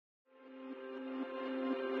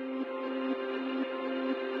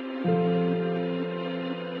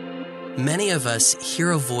Many of us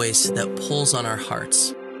hear a voice that pulls on our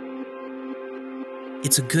hearts.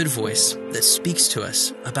 It's a good voice that speaks to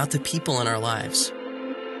us about the people in our lives.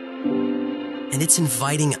 And it's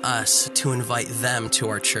inviting us to invite them to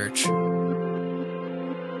our church.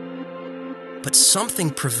 But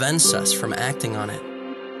something prevents us from acting on it.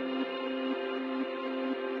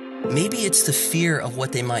 Maybe it's the fear of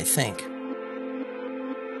what they might think.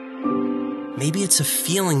 Maybe it's a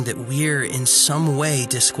feeling that we're in some way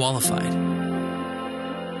disqualified.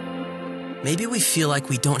 Maybe we feel like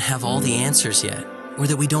we don't have all the answers yet, or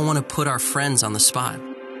that we don't want to put our friends on the spot.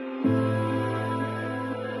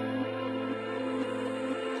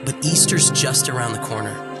 But Easter's just around the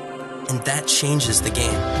corner, and that changes the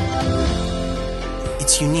game.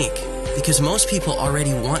 It's unique because most people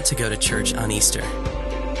already want to go to church on Easter.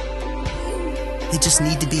 They just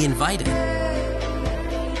need to be invited.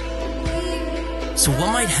 So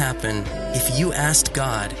what might happen if you asked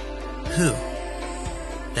God, who?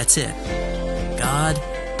 That's it. God,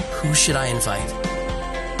 who should I invite?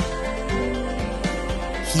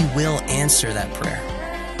 He will answer that prayer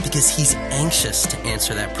because He's anxious to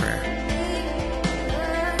answer that prayer.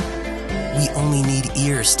 We only need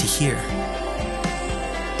ears to hear.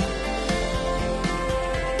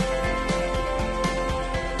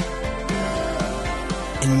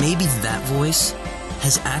 And maybe that voice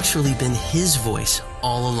has actually been His voice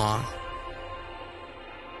all along.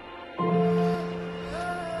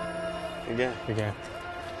 Good game. Good game.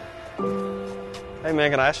 Hey man,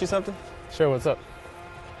 can I ask you something? Sure, what's up?